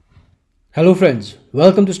Hello, friends.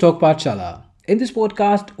 Welcome to Stock Pathshala. In this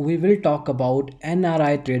podcast, we will talk about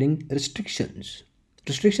NRI trading restrictions.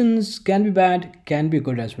 Restrictions can be bad, can be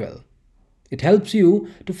good as well. It helps you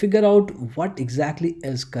to figure out what exactly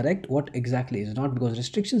is correct, what exactly is not, because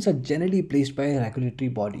restrictions are generally placed by regulatory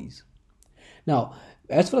bodies. Now,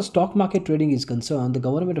 as far as stock market trading is concerned, the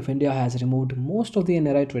government of India has removed most of the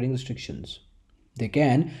NRI trading restrictions. They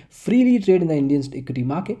can freely trade in the Indian equity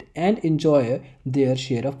market and enjoy their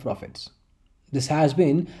share of profits. This has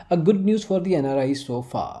been a good news for the NRIs so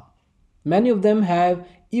far. Many of them have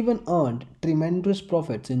even earned tremendous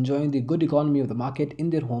profits enjoying the good economy of the market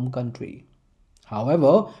in their home country.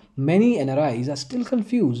 However, many NRIs are still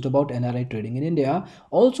confused about NRI trading in India.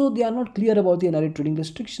 Also, they are not clear about the NRI trading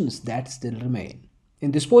restrictions that still remain.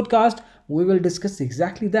 In this podcast, we will discuss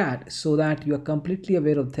exactly that so that you are completely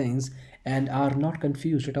aware of things and are not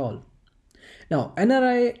confused at all. Now,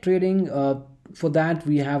 NRI trading, for that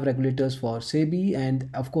we have regulators for SEBI, and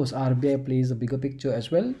of course RBI plays a bigger picture as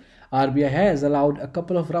well. RBI has allowed a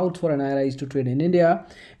couple of routes for NRIs to trade in India.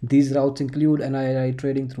 These routes include NRI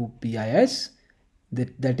trading through PIS,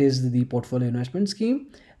 that is the portfolio investment scheme.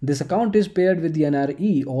 This account is paired with the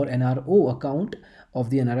NRE or NRO account of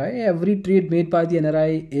the NRI. Every trade made by the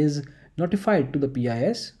NRI is notified to the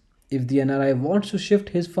PIS. If the NRI wants to shift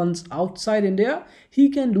his funds outside India, he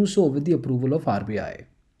can do so with the approval of RBI.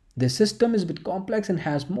 This system is a bit complex and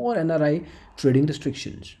has more NRI trading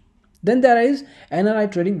restrictions. Then there is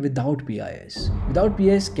NRI trading without PIS. Without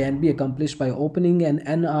PIS can be accomplished by opening an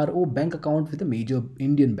NRO bank account with a major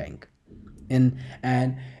Indian bank. In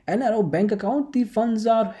an NRO bank account, the funds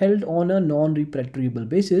are held on a non repatriable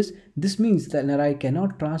basis. This means the NRI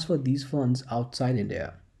cannot transfer these funds outside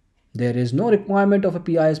India. There is no requirement of a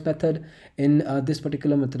PIS method in this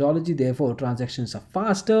particular methodology, therefore, transactions are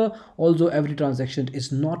faster, although every transaction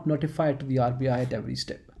is not notified to the RBI at every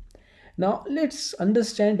step. Now, let's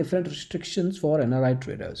understand different restrictions for NRI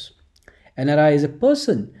traders. NRI is a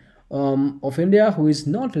person of India who is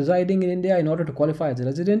not residing in India. In order to qualify as a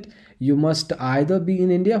resident, you must either be in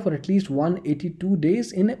India for at least 182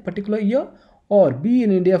 days in a particular year or be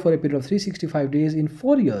in India for a period of 365 days in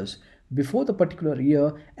 4 years before the particular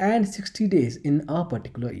year and 60 days in a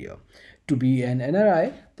particular year. To be an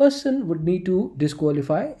NRI, person would need to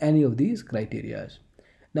disqualify any of these criteria.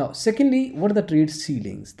 Now, secondly, what are the trade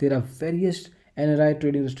ceilings? There are various NRI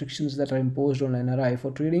trading restrictions that are imposed on NRI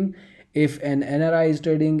for trading. If an NRI is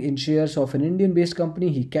trading in shares of an Indian based company,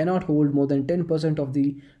 he cannot hold more than 10% of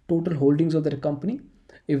the total holdings of that company.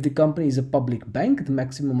 If the company is a public bank, the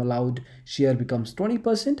maximum allowed share becomes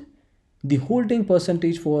 20%. The holding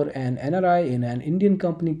percentage for an NRI in an Indian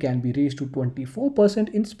company can be raised to 24%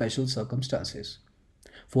 in special circumstances.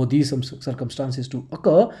 For these circumstances to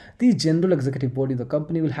occur, the general executive body of the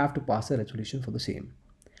company will have to pass a resolution for the same.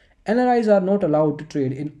 NRIs are not allowed to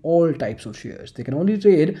trade in all types of shares. They can only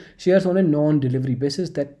trade shares on a non-delivery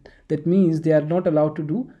basis. That means they are not allowed to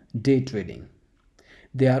do day trading.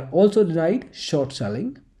 They are also denied short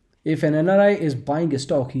selling. If an NRI is buying a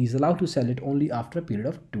stock, he is allowed to sell it only after a period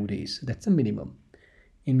of 2 days. That's the minimum.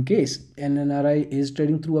 In case an NRI is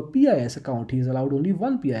trading through a PIS account, he is allowed only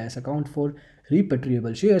one PIS account for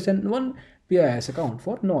repatriable shares and one PIS account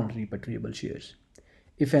for non-repatriable shares.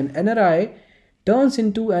 If an NRI turns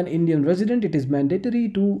into an Indian resident, it is mandatory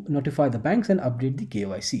to notify the banks and update the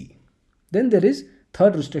KYC. Then there is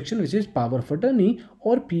third restriction, which is power of attorney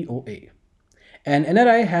or POA. An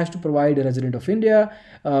NRI has to provide a resident of India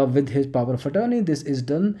with his power of attorney. This is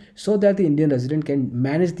done so that the Indian resident can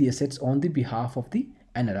manage the assets on the behalf of the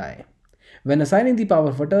NRI. When assigning the power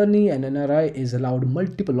of attorney, an NRI is allowed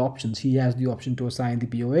multiple options. He has the option to assign the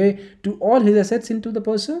POA to all his assets into the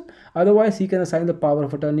person. Otherwise, he can assign the power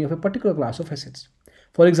of attorney of a particular class of assets.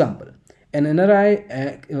 For example, an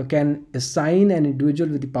NRI can assign an individual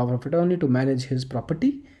with the power of attorney to manage his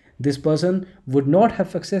property. This person would not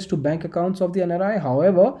have access to bank accounts of the NRI.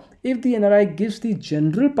 However, if the NRI gives the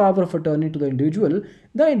general power of attorney to the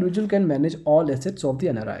individual can manage all assets of the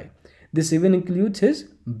NRI. This even includes his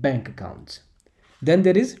bank accounts. Then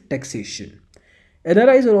there is taxation.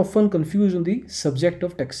 NRIs are often confused on the subject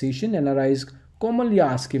of taxation. NRIs commonly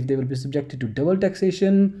ask if they will be subjected to double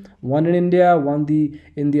taxation, one in India,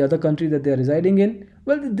 in the other country that they are residing in.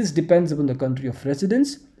 Well, this depends upon the country of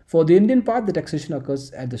residence. For the Indian part, the taxation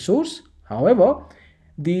occurs at the source. However,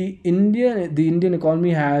 the Indian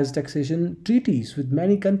economy has taxation treaties with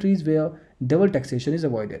many countries where double taxation is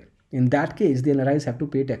avoided. In that case, the NRIs have to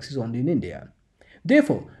pay taxes only in India.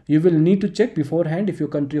 Therefore, you will need to check beforehand if your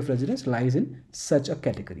country of residence lies in such a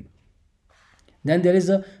category. Then there is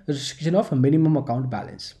a restriction of a minimum account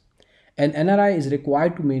balance. An NRI is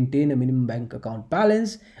required to maintain a minimum bank account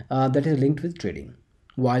balance that is linked with trading.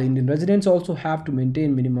 While Indian residents also have to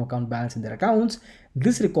maintain minimum account balance in their accounts,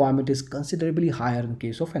 this requirement is considerably higher in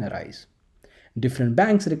case of NRIs. Different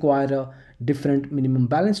banks require a different minimum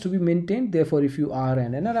balance to be maintained. Therefore, if you are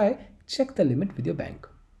an NRI, check the limit with your bank.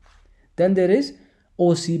 Then there is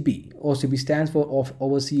OCB. OCB stands for of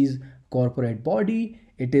Overseas Corporate Body.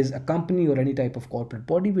 It is a company or any type of corporate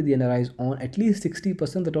body with the NRIs on at least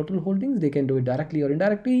 60% of the total holdings. They can do it directly or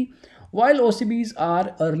indirectly. While OCBs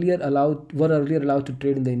were earlier allowed to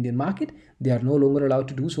trade in the Indian market, they are no longer allowed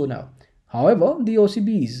to do so now. However, the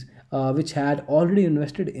OCBs which had already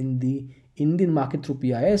invested in the Indian market through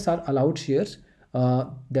PIS are allowed shares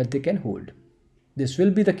that they can hold. This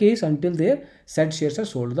will be the case until their said shares are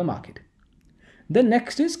sold to the market. The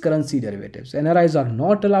next is currency derivatives. NRIs are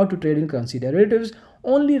not allowed to trade in currency derivatives.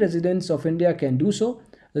 Only residents of India can do so.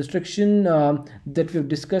 Restriction that we've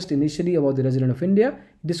discussed initially about the resident of India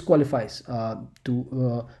disqualifies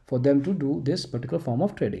for them to do this particular form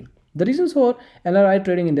of trading. The reasons for NRI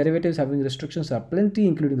trading in derivatives having restrictions are plenty,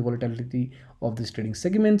 including the volatility of these trading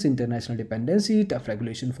segments, international dependency, tough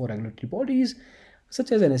regulation for regulatory bodies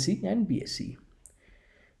such as NSE and BSE.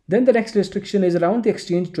 Then the next restriction is around the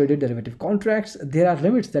exchange traded derivative contracts. There are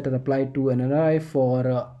limits that are applied to an NRI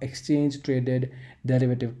for exchange traded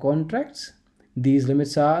derivative contracts. These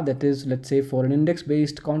limits are, that is, let's say for an index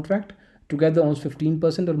based contract, together owns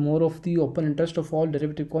 15% or more of the open interest of all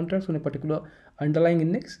derivative contracts on a particular underlying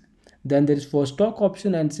index. Then there is for stock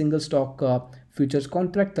option and single stock futures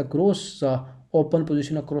contract, the gross open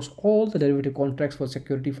position across all the derivative contracts for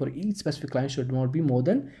security for each specific client should not be more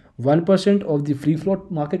than 1% of the free float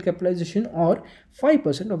market capitalization or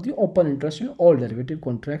 5% of the open interest in all derivative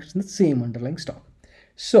contracts in the same underlying stock.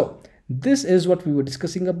 So this is what we were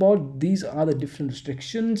discussing about. These are the different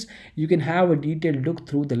restrictions. You can have a detailed look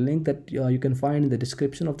through the link that you can find in the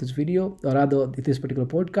description of this video, or rather this particular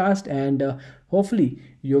podcast, and hopefully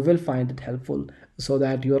you will find it helpful so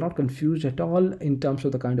that you are not confused at all in terms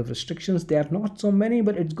of the kind of restrictions. They are not so many,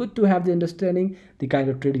 but it's good to have the understanding the kind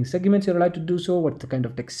of trading segments you're allowed to do so, what's the kind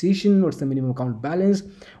of taxation, what's the minimum account balance,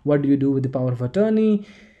 what do you do with the power of attorney,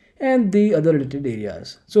 and the other related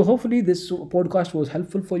areas. So hopefully this podcast was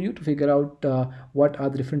helpful for you to figure out what are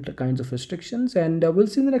the different kinds of restrictions, and we'll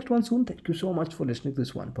see you in the next one soon. Thank you so much for listening to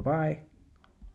this one. Bye bye.